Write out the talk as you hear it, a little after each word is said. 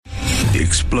The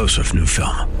explosive new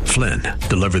film, Flynn,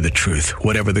 deliver the truth,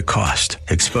 whatever the cost,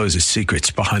 exposes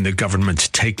secrets behind the government's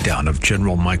takedown of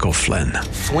General Michael Flynn.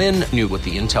 Flynn knew what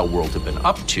the intel world had been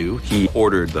up to. He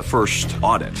ordered the first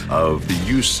audit of the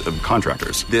use of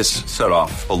contractors. This set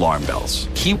off alarm bells.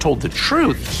 He told the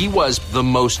truth. He was the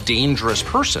most dangerous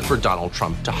person for Donald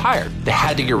Trump to hire. They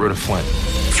had to get rid of Flynn.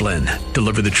 Flynn,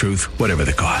 deliver the truth, whatever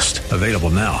the cost. Available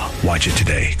now. Watch it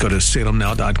today. Go to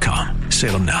salemnow.com.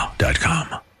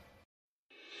 salemnow.com.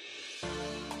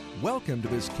 Welcome to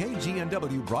this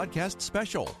KGNW broadcast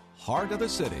special, Heart of the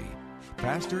City.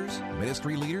 Pastors,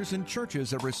 ministry leaders, and churches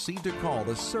have received a call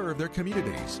to serve their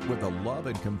communities with the love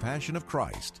and compassion of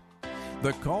Christ.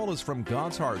 The call is from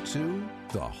God's heart to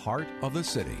the heart of the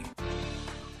city.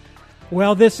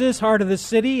 Well, this is Heart of the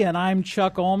City, and I'm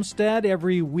Chuck Olmstead.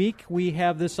 Every week we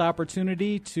have this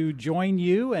opportunity to join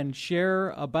you and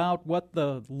share about what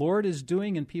the Lord is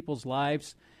doing in people's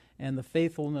lives and the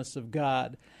faithfulness of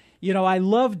God. You know, I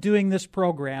love doing this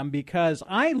program because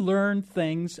I learn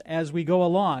things as we go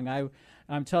along. I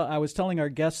was telling our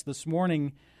guests this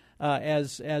morning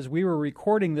as we were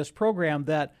recording this program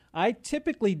that I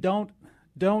typically don't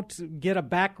get a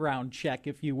background check,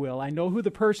 if you will. I know who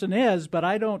the person is, but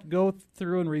I don't go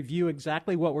through and review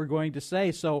exactly what we're going to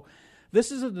say. So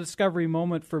this is a discovery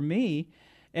moment for me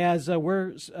as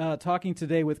we're talking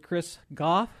today with Chris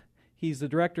Gough. He's the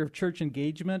Director of Church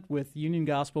Engagement with Union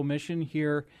Gospel Mission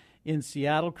here in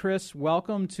Seattle. Chris,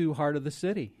 welcome to Heart of the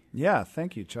City. Yeah,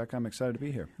 thank you, Chuck. I'm excited to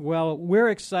be here. Well, we're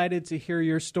excited to hear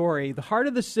your story. The Heart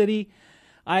of the City,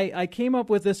 I came up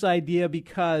with this idea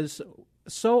because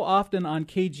so often on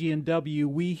KGNW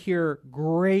we hear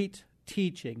great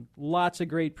teaching, lots of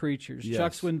great preachers, yes.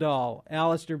 Chuck Swindoll,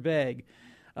 Alistair Begg,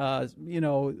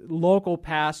 local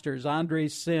pastors, Andre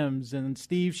Sims and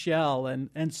Steve Shell,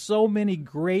 and so many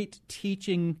great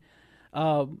teaching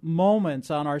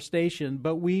moments on our station,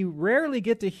 but we rarely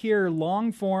get to hear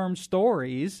long-form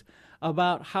stories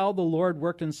about how the Lord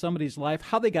worked in somebody's life,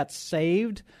 how they got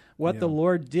saved, what the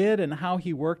Lord did, and how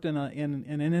He worked in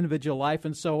an individual life.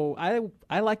 And so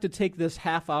I like to take this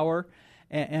half hour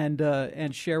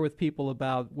and share with people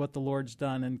about what the Lord's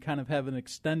done and kind of have an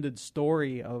extended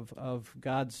story of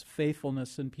God's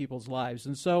faithfulness in people's lives.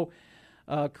 And so,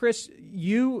 Chris,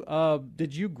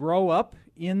 did you grow up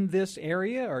in this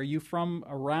area? Are you from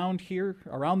around here,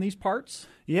 around these parts?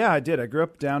 Yeah, I did. I grew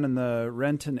up down in the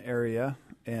Renton area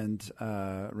and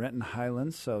Renton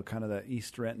Highlands, so kind of that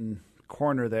East Renton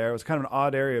corner there. It was kind of an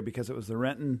odd area because it was the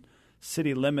Renton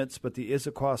city limits, but the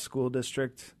Issaquah School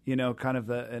District, kind of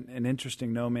an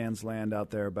interesting no man's land out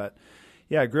there. But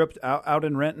yeah, I grew up out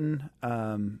in Renton.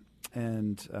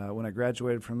 And when I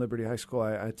graduated from Liberty High School,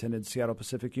 I attended Seattle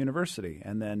Pacific University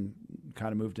and then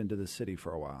kind of moved into the city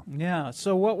for a while. Yeah.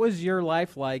 So what was your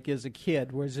life like as a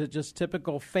kid? Was it just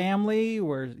typical family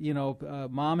or,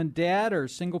 mom and dad or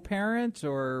single parent,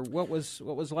 or what was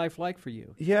life like for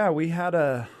you? Yeah, we had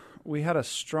a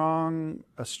strong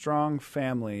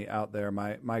family out there.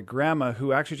 My grandma,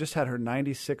 who actually just had her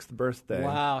 96th birthday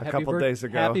a couple days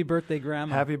ago. Happy birthday,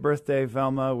 Grandma. Happy birthday,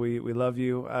 Velma. We love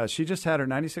you. She just had her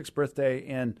 96th birthday,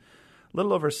 and a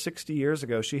little over 60 years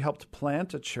ago, she helped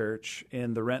plant a church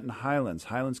in the Renton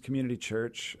Highlands Community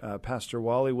Church. Pastor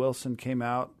Wally Wilson came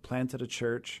out, planted a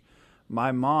church.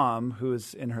 My mom, who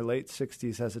is in her late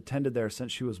 60s, has attended there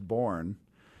since she was born.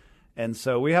 And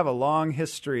so we have a long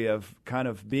history of kind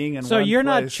of being in one place. So you're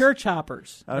not church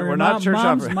hoppers. We're not church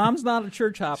hoppers. Mom's not a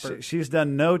church hopper. She's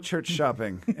done no church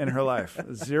shopping in her life,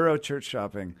 zero church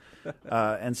shopping.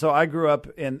 And so I grew up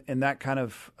in that kind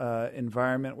of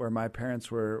environment where my parents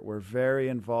were very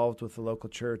involved with the local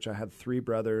church. I had 3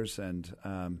 brothers, and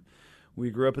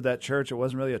we grew up at that church. It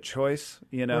wasn't really a choice,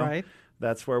 Right.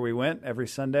 That's where we went every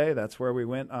Sunday. That's where we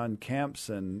went on camps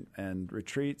and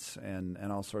retreats and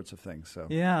all sorts of things. So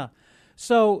yeah,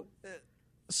 so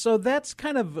that's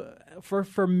kind of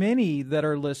for many that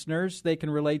are listeners, they can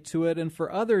relate to it, and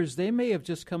for others, they may have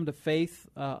just come to faith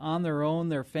on their own.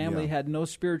 Their family had no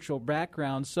spiritual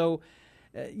background. So,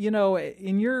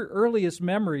 in your earliest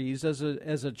memories as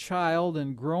a child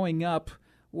and growing up,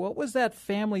 what was that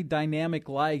family dynamic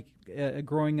like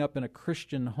growing up in a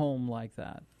Christian home like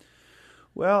that?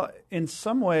 Well, in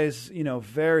some ways,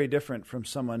 very different from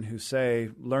someone who, say,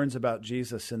 learns about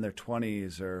Jesus in their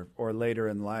 20s or later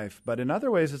in life. But in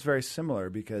other ways, it's very similar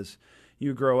because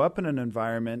you grow up in an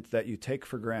environment that you take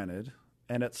for granted,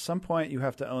 and at some point you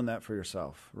have to own that for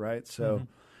yourself, right? So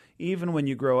even when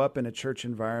you grow up in a church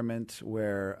environment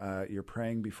where you're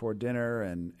praying before dinner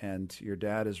and your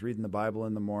dad is reading the Bible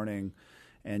in the morning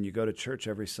and you go to church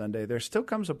every Sunday, there still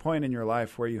comes a point in your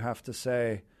life where you have to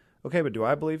say, okay, but do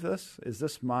I believe this? Is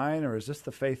this mine, or is this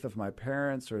the faith of my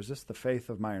parents, or is this the faith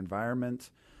of my environment?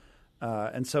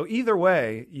 And so either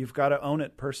way, you've got to own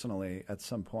it personally at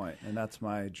some point, and that's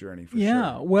my journey for sure.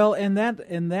 Yeah, well, and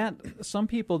that some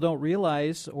people don't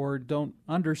realize or don't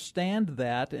understand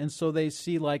that, and so they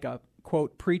see like a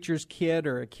quote preacher's kid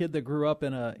or a kid that grew up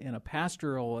in a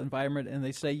pastoral environment, and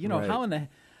they say, Right. how in the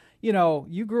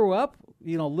you grew up,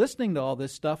 listening to all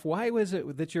this stuff. Why was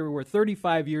it that you were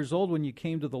 35 years old when you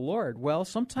came to the Lord? Well,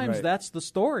 sometimes Right. that's the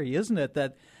story, isn't it?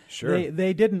 That Sure.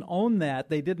 they didn't own that.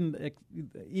 They didn't,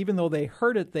 even though they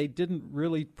heard it, they didn't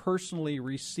really personally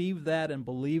receive that and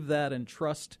believe that and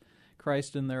trust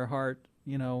Christ in their heart,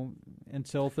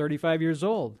 until 35 years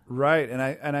old. Right, and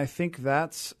I think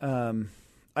that's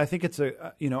I think it's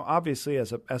obviously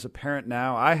as a parent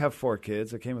now, I have 4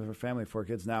 kids. I came with a family of 4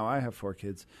 kids. Now I have 4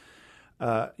 kids.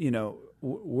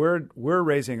 We're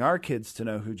raising our kids to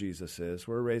know who Jesus is.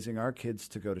 We're raising our kids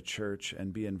to go to church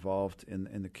and be involved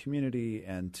in the community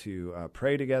and to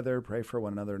pray together, pray for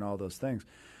one another, and all those things.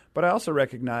 But I also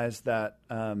recognize that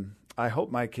I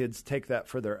hope my kids take that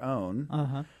for their own.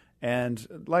 Uh-huh. And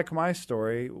like my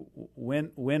story,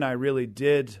 when I really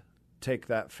did take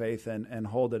that faith and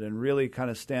hold it and really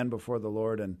kind of stand before the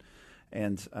Lord and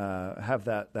have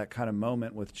that kind of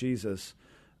moment with Jesus,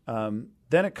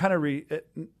 then it kind of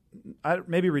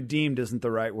maybe redeemed isn't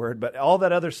the right word, but all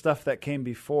that other stuff that came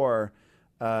before,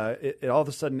 it all of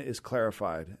a sudden is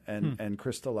clarified and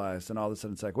crystallized, and all of a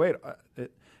sudden it's like, wait,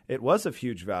 it was of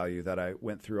huge value that I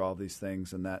went through all these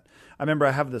things. And that I remember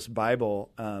I have this Bible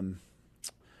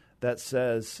that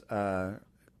says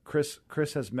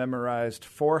Chris has memorized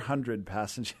 400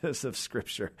 passages of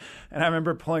Scripture. And I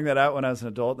remember pulling that out when I was an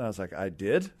adult, and I was like, I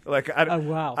did?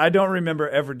 Wow. I don't remember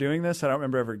ever doing this. I don't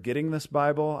remember ever getting this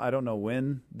Bible. I don't know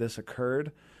when this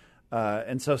occurred.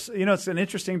 And so, it's an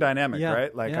interesting dynamic,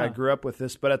 right? I grew up with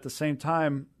this, but at the same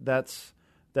time, that's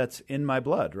in my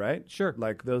blood, right? Sure.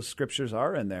 Like those Scriptures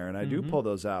are in there, and I do pull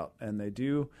those out, and they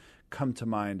do come to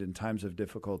mind in times of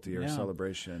difficulty or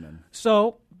celebration. And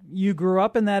so you grew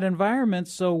up in that environment.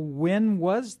 So when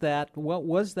was that? What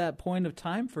was that point of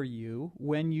time for you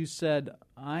when you said,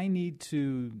 I need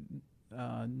to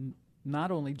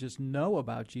not only just know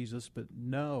about Jesus, but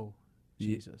know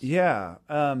Jesus? Yeah.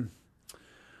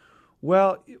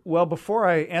 Well, before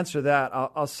I answer that,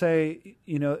 I'll say,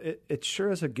 it sure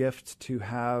is a gift to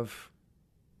have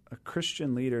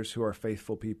Christian leaders who are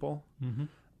faithful people. Mm-hmm.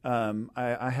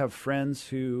 I have friends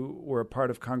who were a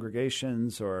part of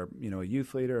congregations or, a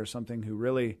youth leader or something who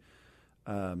really,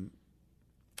 I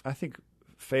think,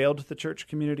 failed the church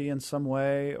community in some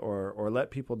way or let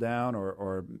people down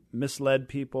or misled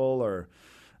people. Or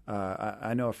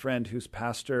I know a friend whose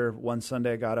pastor one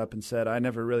Sunday got up and said, I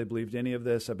never really believed any of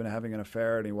this. I've been having an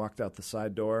affair. And he walked out the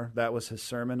side door. That was his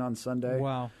sermon on Sunday.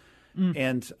 Wow.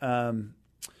 And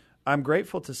I'm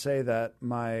grateful to say that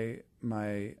my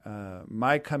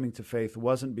coming to faith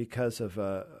wasn't because of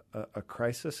a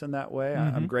crisis in that way.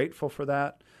 I'm grateful for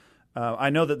that.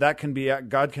 I know that can be,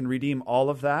 God can redeem all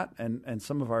of that, and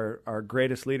some of our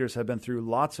greatest leaders have been through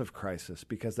lots of crisis,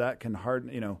 because that can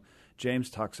harden,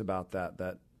 James talks about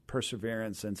that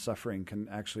perseverance and suffering can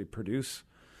actually produce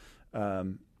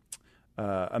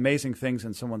amazing things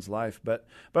in someone's life. But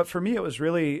for me, it was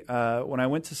really when I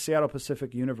went to Seattle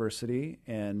Pacific University,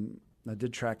 and I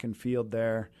did track and field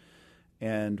there,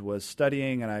 and was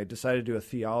studying, and I decided to do a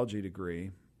theology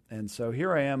degree. And so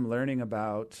here I am learning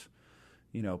about,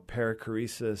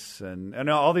 perichoresis and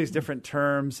all these different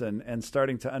terms, and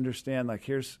starting to understand, like,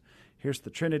 here's the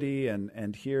Trinity,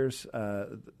 and here's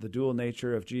the dual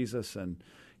nature of Jesus, and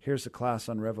here's a class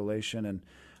on Revelation. And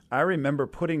I remember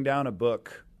putting down a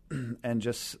book and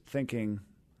just thinking,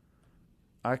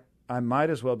 I might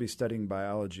as well be studying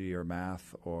biology or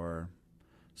math or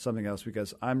something else,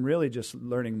 because I'm really just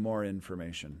learning more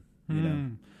information.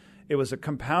 It was a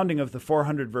compounding of the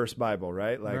 400-verse Bible,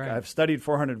 right? Like, right. I've studied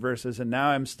 400 verses, and now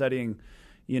I'm studying,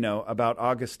 about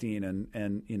Augustine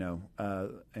and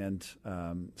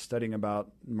studying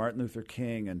about Martin Luther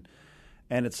King,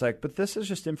 and it's like, but this is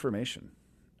just information.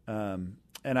 And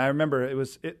I remember it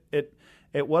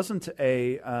wasn't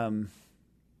a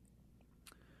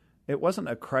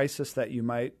crisis that you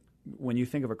might, when you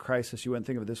think of a crisis, you wouldn't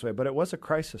think of it this way, but it was a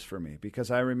crisis for me,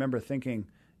 because I remember thinking,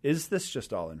 is this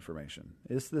just all information?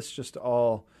 Is this just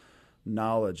all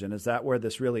knowledge? And is that where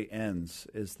this really ends?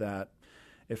 Is that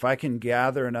if I can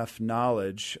gather enough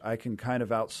knowledge, I can kind of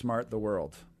outsmart the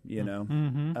world,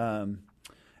 Mm-hmm.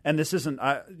 And this isn't,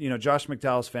 Josh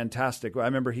McDowell's fantastic. I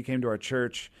remember he came to our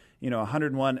church,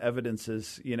 101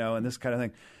 evidences, and this kind of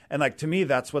thing. And like, to me,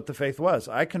 that's what the faith was.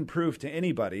 I can prove to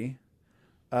anybody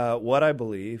what I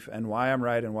believe and why I'm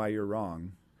right and why you're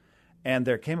wrong. And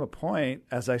there came a point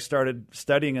as I started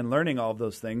studying and learning all of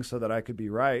those things so that I could be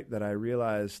right, that I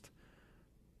realized,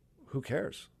 who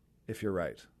cares if you're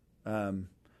right?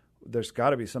 There's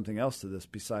got to be something else to this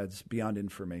besides beyond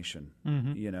information,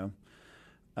 you know?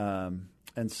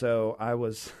 And so I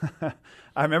was,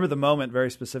 I remember the moment very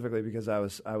specifically because I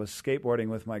was skateboarding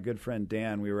with my good friend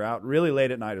Dan. We were out really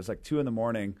late at night. It was like 2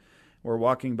 a.m. We're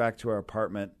walking back to our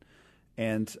apartment.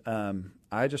 And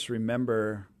I just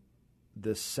remember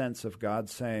this sense of God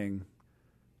saying,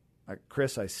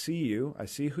 Chris, I see you. I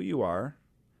see who you are.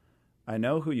 I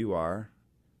know who you are.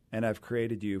 And I've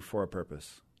created you for a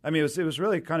purpose. I mean, it was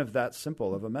really kind of that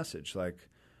simple of a message. Like,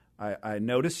 I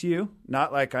notice you,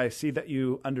 not like I see that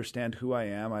you understand who I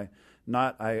am.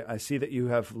 I see that you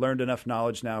have learned enough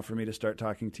knowledge now for me to start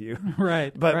talking to you.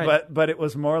 Right. But it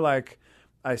was more like,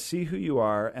 I see who you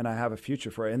are and I have a future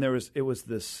for you. And it was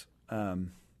this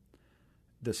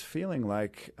this feeling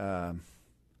like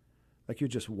you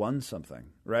just won something,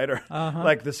 right? Or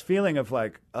like this feeling of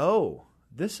like, oh,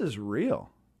 this is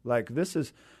real. Like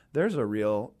there's a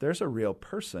real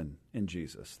person in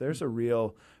Jesus. There's a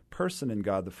real person in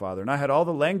God the Father. And I had all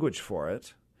the language for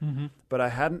it, but I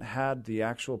hadn't had the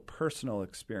actual personal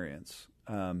experience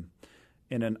in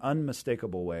an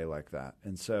unmistakable way like that.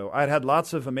 And so I'd had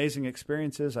lots of amazing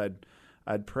experiences.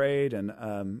 I'd prayed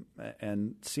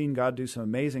and seen God do some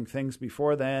amazing things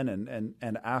before then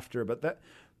and after. But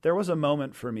there was a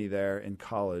moment for me there in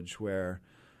college where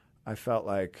I felt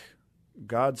like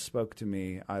God spoke to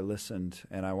me, I listened,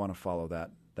 and I want to follow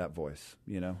that voice.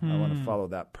 You know, I want to follow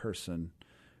that person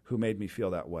who made me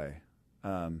feel that way,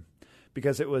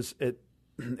 because it was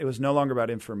no longer about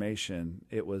information.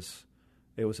 It was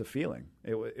a feeling.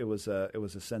 It was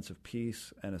a sense of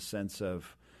peace and a sense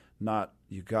of not,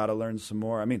 you got to learn some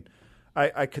more. I mean,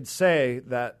 I could say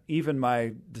that even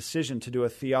my decision to do a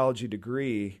theology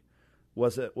degree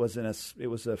was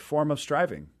a form of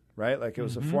striving, right? Like it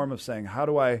was a form of saying, how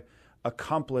do I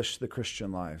accomplish the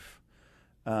Christian life?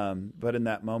 But in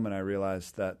that moment, I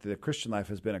realized that the Christian life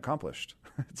has been accomplished.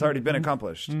 It's already been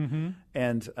accomplished.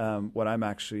 And what I'm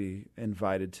actually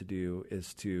invited to do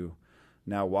is to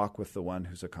now walk with the one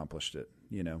who's accomplished it,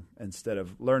 you know, instead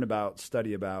of learn about,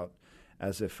 study about,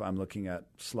 as if I'm looking at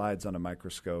slides on a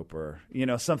microscope or, you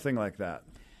know, something like that.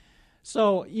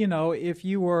 So, you know, if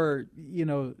you were, you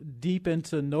know, deep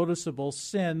into noticeable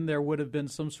sin, there would have been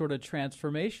some sort of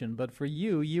transformation. But for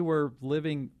you were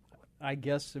living, I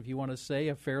guess, if you want to say,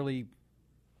 a fairly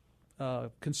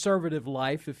conservative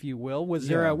life, if you will. Was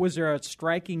there a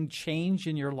striking change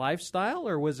in your lifestyle,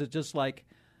 or was it just like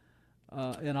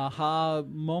an aha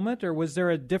moment, or was there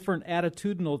a different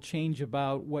attitudinal change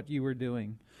about what you were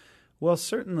doing? Well,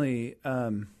 certainly,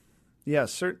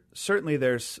 certainly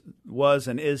was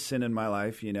and is sin in my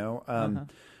life, you know.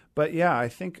 But yeah, I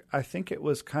think it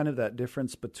was kind of that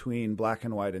difference between black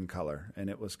and white and color,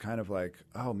 and it was kind of like,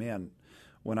 oh man,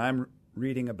 when I'm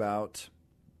reading about,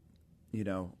 you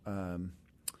know,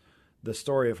 the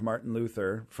story of Martin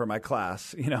Luther for my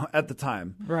class, you know, at the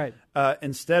time, right?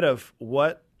 Instead of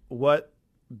what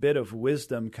bit of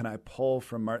wisdom can I pull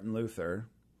from Martin Luther,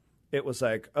 it was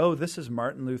like, oh, this is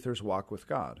Martin Luther's walk with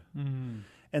God.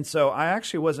 And so I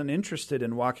actually wasn't interested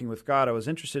in walking with God. I was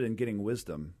interested in getting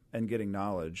wisdom and getting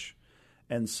knowledge.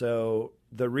 And so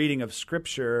the reading of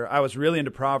Scripture, I was really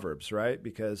into Proverbs, right?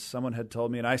 Because someone had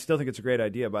told me, and I still think it's a great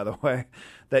idea, by the way,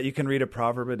 that you can read a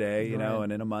proverb a day, you know,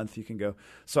 and in a month you can go.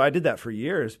 So I did that for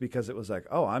years because it was like,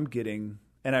 oh, I'm getting,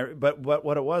 but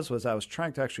what it was I was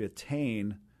trying to actually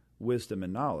attain wisdom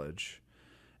and knowledge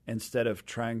instead of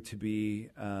trying to be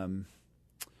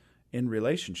in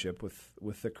relationship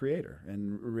with the Creator,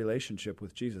 in relationship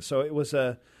with Jesus. So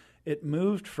it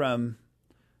moved from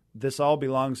this all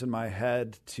belongs in my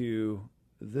head to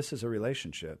this is a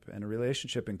relationship, and a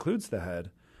relationship includes the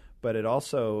head, but it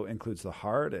also includes the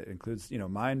heart. It includes, you know,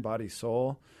 mind, body,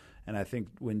 soul. And I think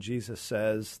when Jesus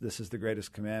says this is the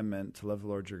greatest commandment, to love the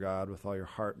Lord your God with all your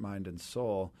heart, mind, and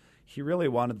soul, he really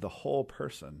wanted the whole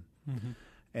person.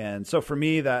 And so for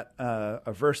me, that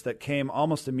a verse that came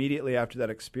almost immediately after that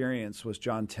experience was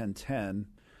John 10:10,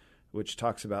 which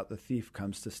talks about the thief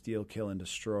comes to steal, kill, and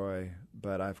destroy,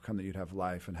 but I've come that you'd have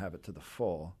life and have it to the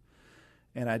full.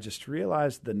 And I just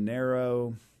realized the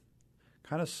narrow,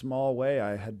 kind of small way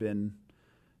I had been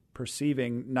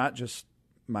perceiving not just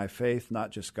my faith,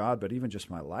 not just God, but even just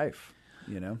my life,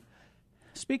 you know?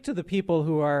 Speak to the people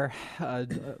who are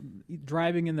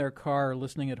driving in their car,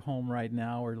 listening at home right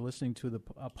now, or listening to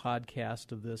a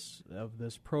podcast of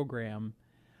this program,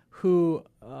 who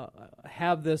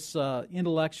have this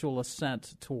intellectual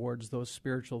assent towards those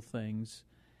spiritual things,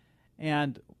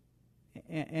 and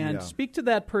And speak to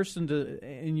that person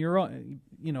in your own,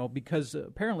 because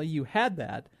apparently you had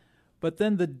that, but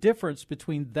then the difference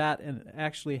between that and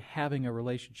actually having a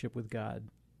relationship with God.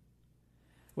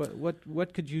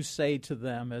 What could you say to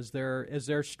them as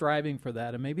they're striving for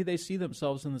that, and maybe they see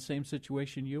themselves in the same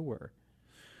situation you were?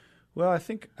 Well, I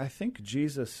think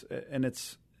Jesus, and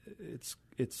it's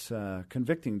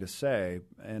convicting to say,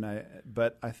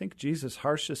 but I think Jesus'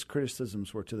 harshest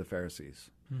criticisms were to the Pharisees.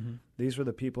 Mm-hmm. These were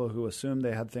the people who assumed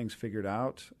they had things figured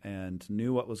out and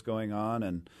knew what was going on.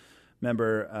 And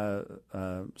remember,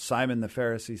 Simon the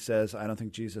Pharisee says, "I don't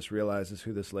think Jesus realizes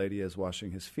who this lady is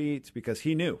washing his feet," because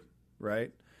he knew,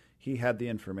 right? He had the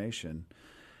information.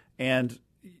 And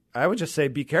I would just say,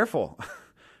 be careful.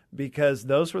 Because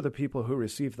those were the people who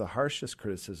received the harshest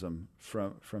criticism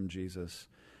from Jesus.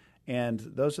 And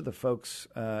those are the folks,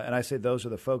 and I say those are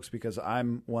the folks because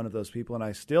I'm one of those people, and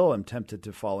I still am tempted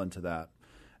to fall into that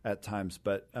at times.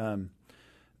 But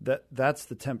that's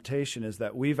the temptation, is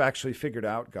that we've actually figured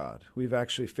out God. We've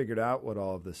actually figured out what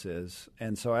all of this is.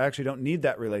 And so I actually don't need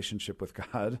that relationship with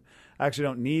God. I actually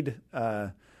don't need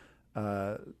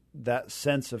that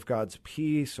sense of God's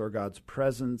peace or God's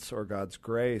presence or God's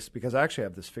grace, because I actually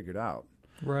have this figured out.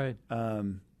 Right.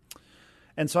 And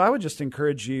so I would just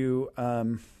encourage you.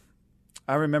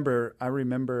 I remember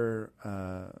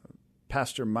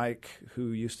Pastor Mike,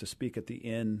 who used to speak at the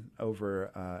inn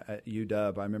over at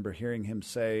UW. I remember hearing him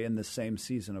say in the same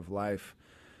season of life,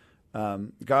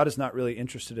 God is not really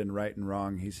interested in right and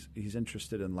wrong. He's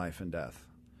interested in life and death.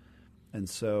 And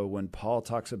so when Paul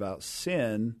talks about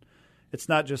sin, it's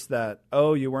not just that,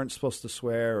 oh, you weren't supposed to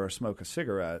swear or smoke a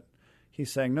cigarette. He's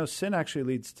saying, no, sin actually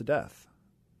leads to death.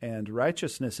 And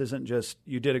righteousness isn't just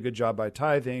you did a good job by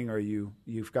tithing or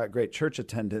you've got great church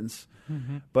attendance,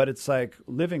 mm-hmm. but it's like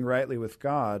living rightly with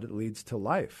God leads to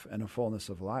life and a fullness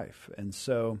of life. And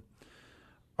so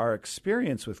our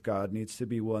experience with God needs to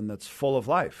be one that's full of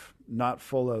life, not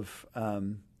full of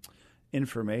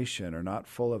information, or not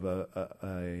full of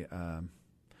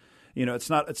it's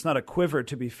not a quiver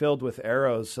to be filled with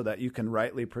arrows so that you can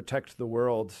rightly protect the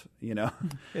world,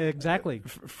 exactly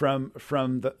from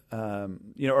the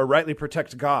or rightly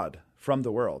protect God from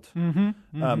the world. Mm-hmm,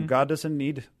 mm-hmm. God doesn't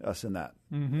need us in that.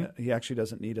 Mm-hmm. He actually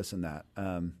doesn't need us in that.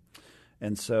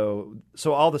 And so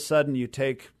all of a sudden you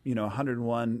take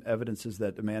 101 evidences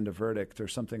that demand a verdict or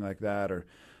something like that, or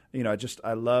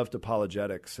I loved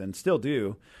apologetics and still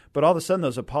do, but all of a sudden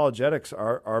those apologetics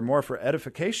are more for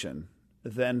edification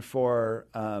than for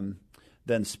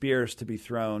than spears to be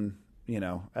thrown,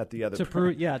 at the other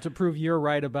to prove you're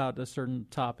right about a certain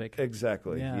topic.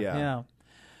 Exactly. Yeah.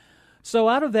 So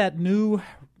out of that new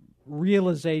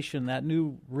realization, that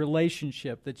new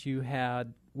relationship that you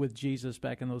had with Jesus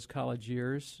back in those college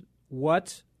years,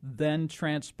 what then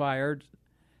transpired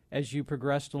as you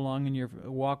progressed along in your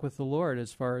walk with the Lord,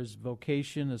 as far as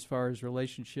vocation, as far as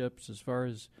relationships, as far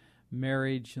as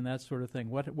marriage and that sort of thing?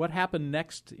 What happened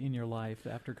next in your life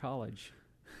after college?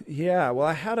 Yeah, well,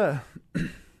 I had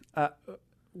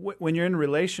when you're in a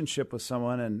relationship with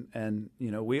someone, and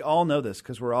we all know this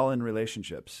because we're all in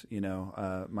relationships.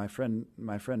 My friend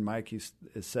Mike, he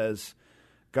says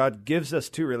God gives us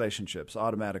two relationships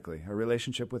automatically: a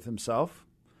relationship with Himself,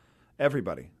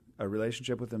 everybody, a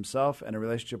relationship with Himself, and a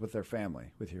relationship with their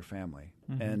family, with your family,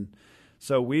 mm-hmm. and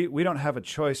so we don't have a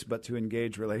choice but to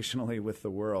engage relationally with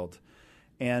the world.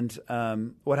 And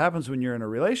what happens when you're in a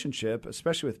relationship,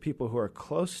 especially with people who are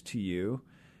close to you,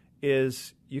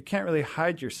 is you can't really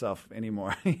hide yourself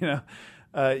anymore.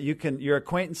 Your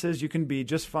acquaintances, you can be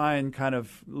just fine kind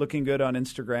of looking good on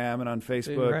Instagram and on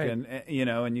Facebook, right.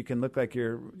 and you can look like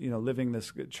you're living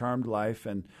this charmed life,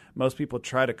 and most people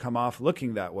try to come off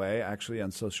looking that way actually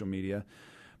on social media.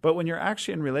 But when you're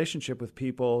actually in relationship with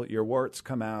people, your warts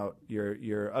come out,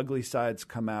 your ugly sides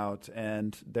come out,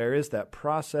 and there is that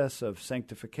process of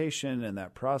sanctification and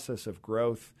that process of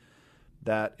growth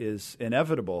that is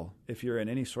inevitable if you're in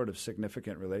any sort of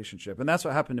significant relationship. And that's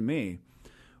what happened to me.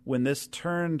 When this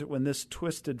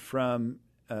twisted from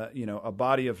a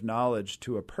body of knowledge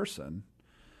to a person,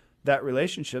 that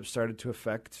relationship started to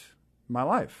affect my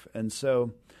life. And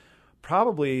so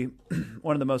probably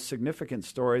one of the most significant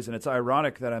stories, and it's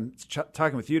ironic that I'm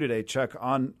talking with you today, Chuck,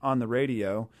 on the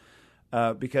radio,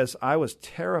 because I was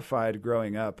terrified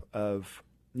growing up of,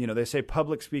 they say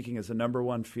public speaking is the number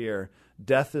one fear.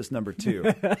 Death is number two,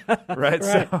 right?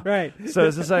 Right. So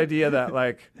it's this idea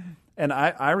that and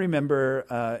I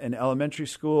remember in elementary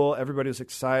school, everybody was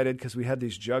excited because we had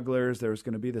these jugglers. There was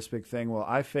going to be this big thing. Well,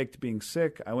 I faked being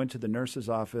sick. I went to the nurse's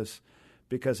office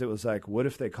because it was what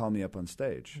if they call me up on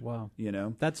stage? Wow. You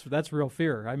know? That's real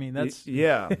fear. I mean, that's...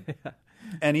 Yeah.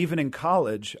 And even in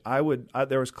college,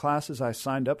 there was classes I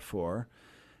signed up for,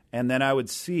 and then I would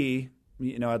see,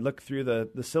 I'd look through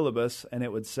the syllabus, and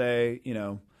it would say,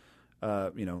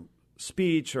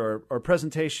 speech or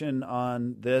presentation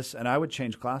on this, and I would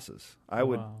change classes. I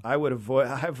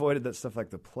avoided that stuff like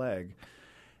the plague.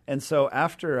 And so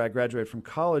after I graduated from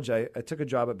college, I took a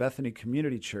job at Bethany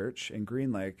Community Church in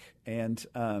Green Lake and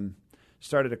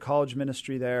started a college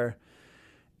ministry there.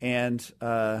 And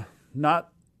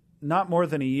not more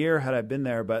than a year had I been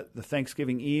there, but the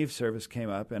Thanksgiving Eve service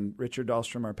came up, and Richard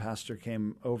Dahlstrom, our pastor,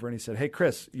 came over and he said, "Hey,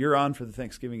 Chris, you're on for the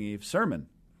Thanksgiving Eve sermon."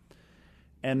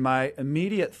 And my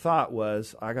immediate thought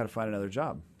was, I got to find another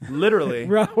job. Literally.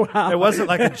 Wow. It wasn't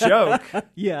like a joke.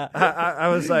 Yeah. I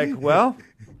was like, well,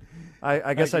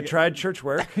 I guess I tried church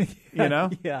work,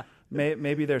 Yeah.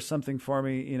 Maybe there's something for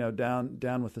me,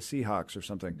 down with the Seahawks or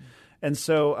something. And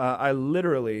so I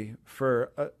literally,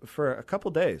 for a couple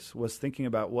days, was thinking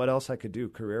about what else I could do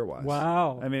career-wise.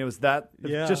 Wow. I mean, it was that,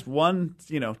 just one,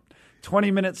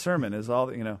 20-minute sermon is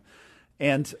all,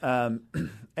 And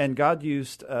God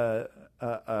used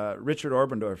Richard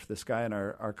Orbendorf, this guy in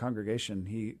our congregation.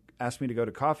 He asked me to go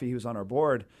to coffee. He was on our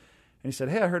board. And he said,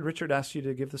 "Hey, I heard Richard asked you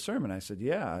to give the sermon." I said,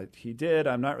 "Yeah, he did.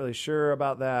 I'm not really sure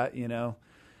about that, And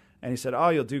he said, "Oh,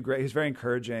 you'll do great." He's very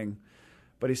encouraging.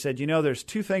 But he said, there's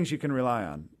two things you can rely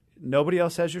on. Nobody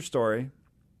else has your story,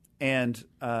 and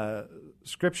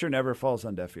Scripture never falls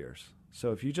on deaf ears.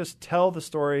 So if you just tell the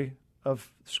story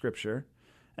of Scripture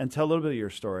and tell a little bit of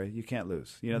your story, you can't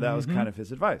lose. That was kind of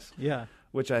his advice. Yeah.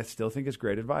 Which I still think is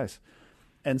great advice.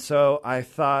 And so I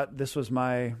thought this was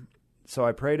so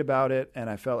I prayed about it, and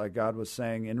I felt like God was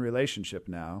saying, in relationship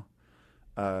now,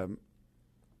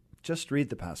 just read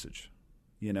the passage,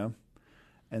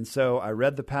 And so I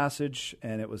read the passage,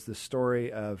 and it was the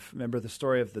story remember the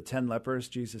story of the 10 lepers?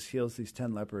 Jesus heals these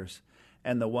 10 lepers,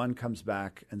 and the one comes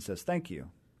back and says, "Thank you,"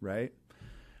 right?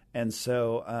 And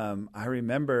so I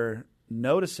remember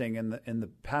noticing in the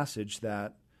passage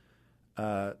that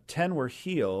 10 were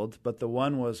healed, but the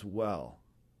one was well.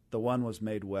 The one was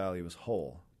made well. He was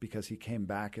whole because he came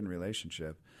back in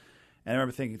relationship. And I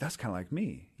remember thinking, that's kind of like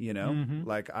me, Mm-hmm.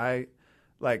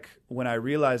 Like when I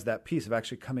realized that piece of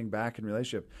actually coming back in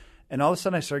relationship. And all of a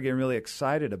sudden I started getting really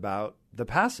excited about the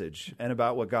passage and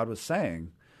about what God was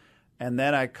saying. And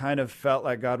then I kind of felt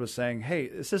like God was saying, "Hey,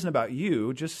 this isn't about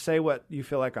you. Just say what you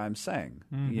feel like I'm saying,"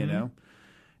 Mm-hmm.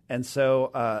 And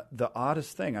so the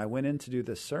oddest thing, I went in to do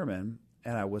this sermon,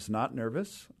 and I was not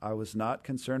nervous. I was not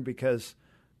concerned because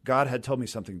God had told me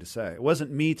something to say. It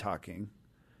wasn't me talking.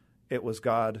 It was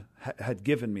God had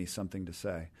given me something to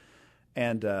say.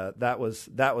 And that was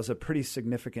a pretty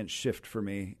significant shift for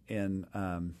me and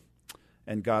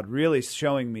God really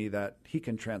showing me that He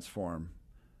can transform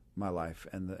my life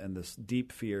and the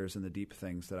deep fears and the deep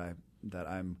things that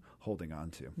I'm holding on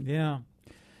to. Yeah.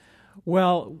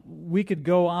 Well, we could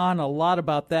go on a lot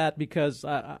about that because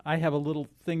I have a little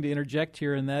thing to interject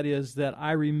here, and that is that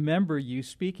I remember you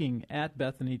speaking at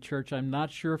Bethany Church. I'm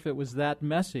not sure if it was that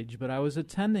message, but I was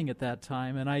attending at that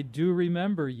time, and I do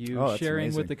remember you sharing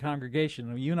amazing. with the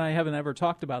congregation. You and I haven't ever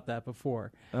talked about that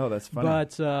before. Oh, that's funny.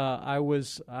 But I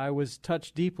was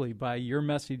touched deeply by your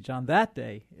message on that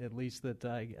day, at least that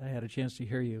I had a chance to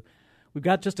hear you. We've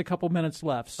got just a couple minutes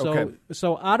left.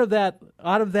 So out of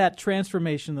that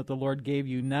transformation that the Lord gave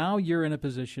you, now you're in a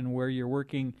position where you're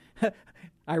working,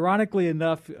 ironically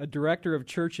enough, a director of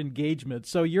church engagement.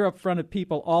 So you're up front of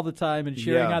people all the time and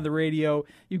sharing on the radio.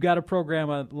 You've got a program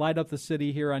on Light Up the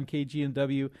City here on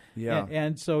KGNW. Yeah.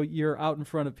 And so you're out in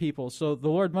front of people. So the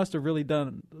Lord must have really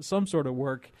done some sort of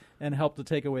work and helped to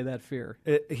take away that fear.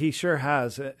 He sure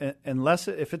has.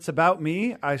 If it's about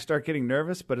me, I start getting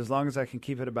nervous, but as long as I can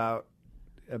keep it about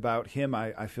Him,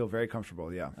 I feel very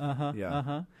comfortable.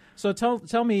 Yeah. So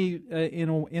tell me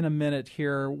in a minute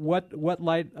here what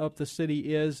Light Up the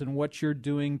City is and what you're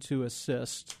doing to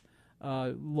assist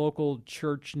local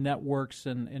church networks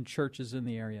and churches in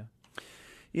the area.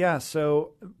 Yeah.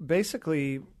 So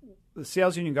basically, the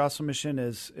Seattle's Union Gospel Mission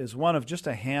is one of just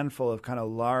a handful of kind of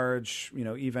large,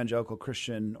 evangelical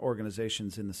Christian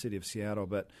organizations in the city of Seattle,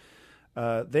 but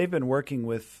they've been working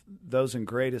with those in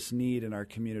greatest need in our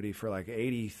community for like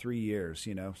 83 years,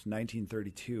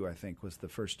 1932, I think, was the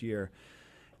first year.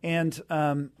 And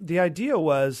the idea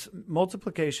was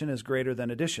multiplication is greater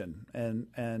than addition.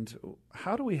 And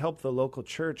how do we help the local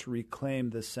church reclaim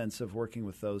this sense of working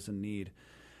with those in need?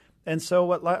 And so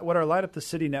what our Light Up the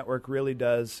City network really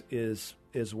does is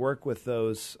work with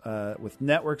those, with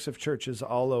networks of churches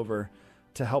all over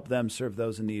to help them serve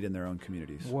those in need in their own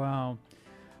communities. Wow.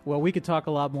 Well, we could talk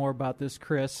a lot more about this,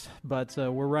 Chris, but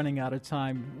we're running out of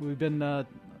time. We've been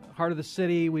Heart of the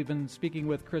City. We've been speaking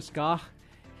with Chris Gough.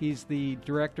 He's the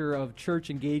Director of Church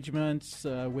Engagements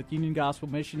with Union Gospel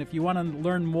Mission. If you want to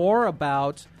learn more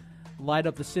about Light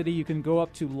Up the City, you can go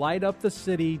up to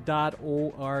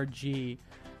lightupthecity.org.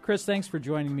 Chris, thanks for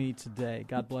joining me today.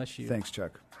 God bless you. Thanks,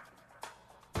 Chuck.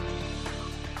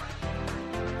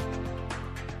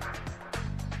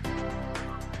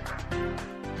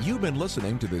 You've been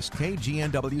listening to this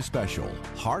KGNW special,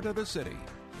 Heart of the City.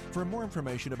 For more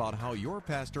information about how your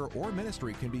pastor or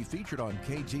ministry can be featured on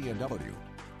KGNW,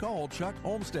 call Chuck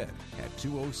Olmsted at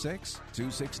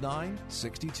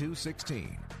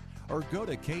 206-269-6216 or go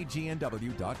to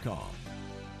kgnw.com.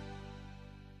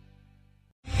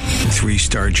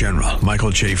 Three-star General Michael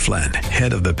J. Flynn,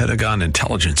 head of the Pentagon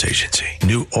Intelligence Agency,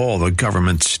 knew all the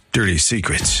government's dirty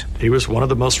secrets. He was one of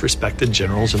the most respected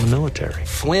generals in the military.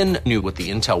 Flynn knew what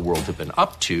the intel world had been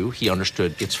up to. He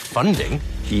understood its funding.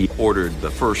 He ordered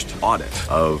the first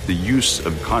audit of the use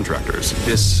of contractors.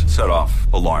 This set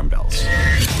off alarm bells.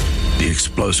 The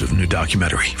explosive new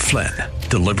documentary, Flynn,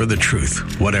 Deliver the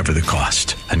Truth, Whatever the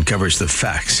Cost, uncovers the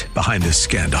facts behind this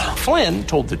scandal. Flynn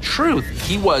told the truth.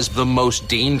 He was the most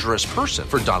dangerous person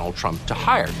for Donald Trump to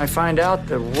hire. I find out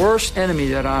the worst enemy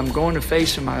that I'm going to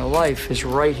face in my life is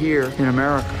right here in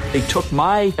America. They took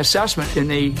my assessment and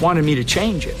they wanted me to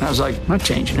change it. And I was like, I'm not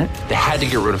changing it. They had to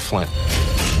get rid of Flynn.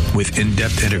 With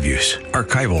in-depth interviews,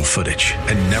 archival footage,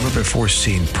 and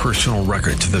never-before-seen personal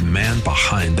records of the man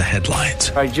behind the headlines.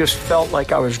 I just felt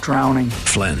like I was drowning.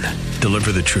 Flynn,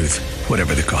 Deliver the Truth,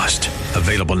 Whatever the Cost.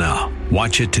 Available now.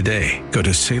 Watch it today. Go to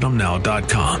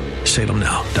salemnow.com.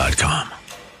 salemnow.com.